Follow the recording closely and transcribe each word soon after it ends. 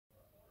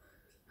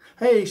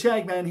Hey,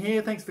 Shagman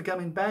here. Thanks for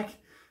coming back.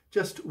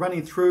 Just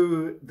running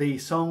through the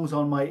songs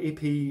on my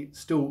EP,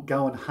 Still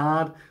Going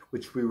Hard,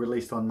 which we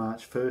released on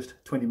March 1st,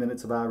 20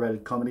 minutes of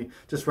R-rated comedy.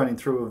 Just running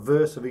through a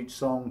verse of each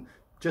song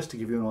just to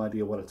give you an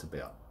idea what it's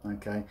about,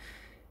 okay?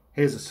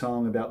 Here's a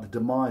song about the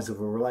demise of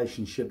a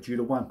relationship due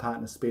to one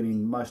partner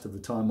spending most of the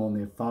time on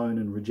their phone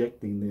and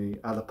rejecting the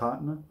other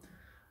partner.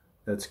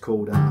 That's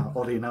called,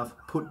 oddly enough,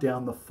 Put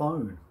Down the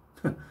Phone.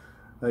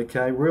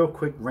 Okay, real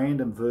quick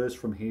random verse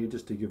from here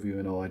just to give you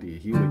an idea.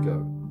 Here we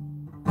go.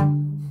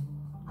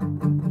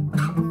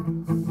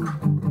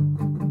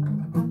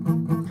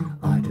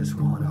 I just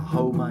want to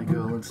hold my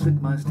girl and slip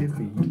my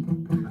stiffy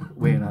in.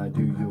 When I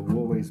do, you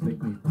always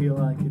make me feel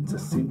like it's a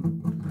sin.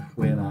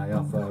 When I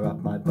offer up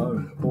my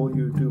bone, all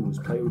you do is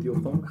play with your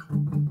phone.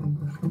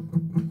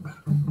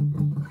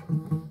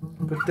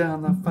 Put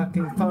down the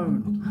fucking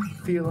phone,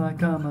 feel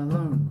like I'm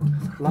alone.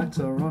 Lights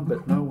are on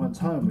but no one's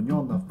home when you're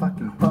on the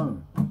fucking phone.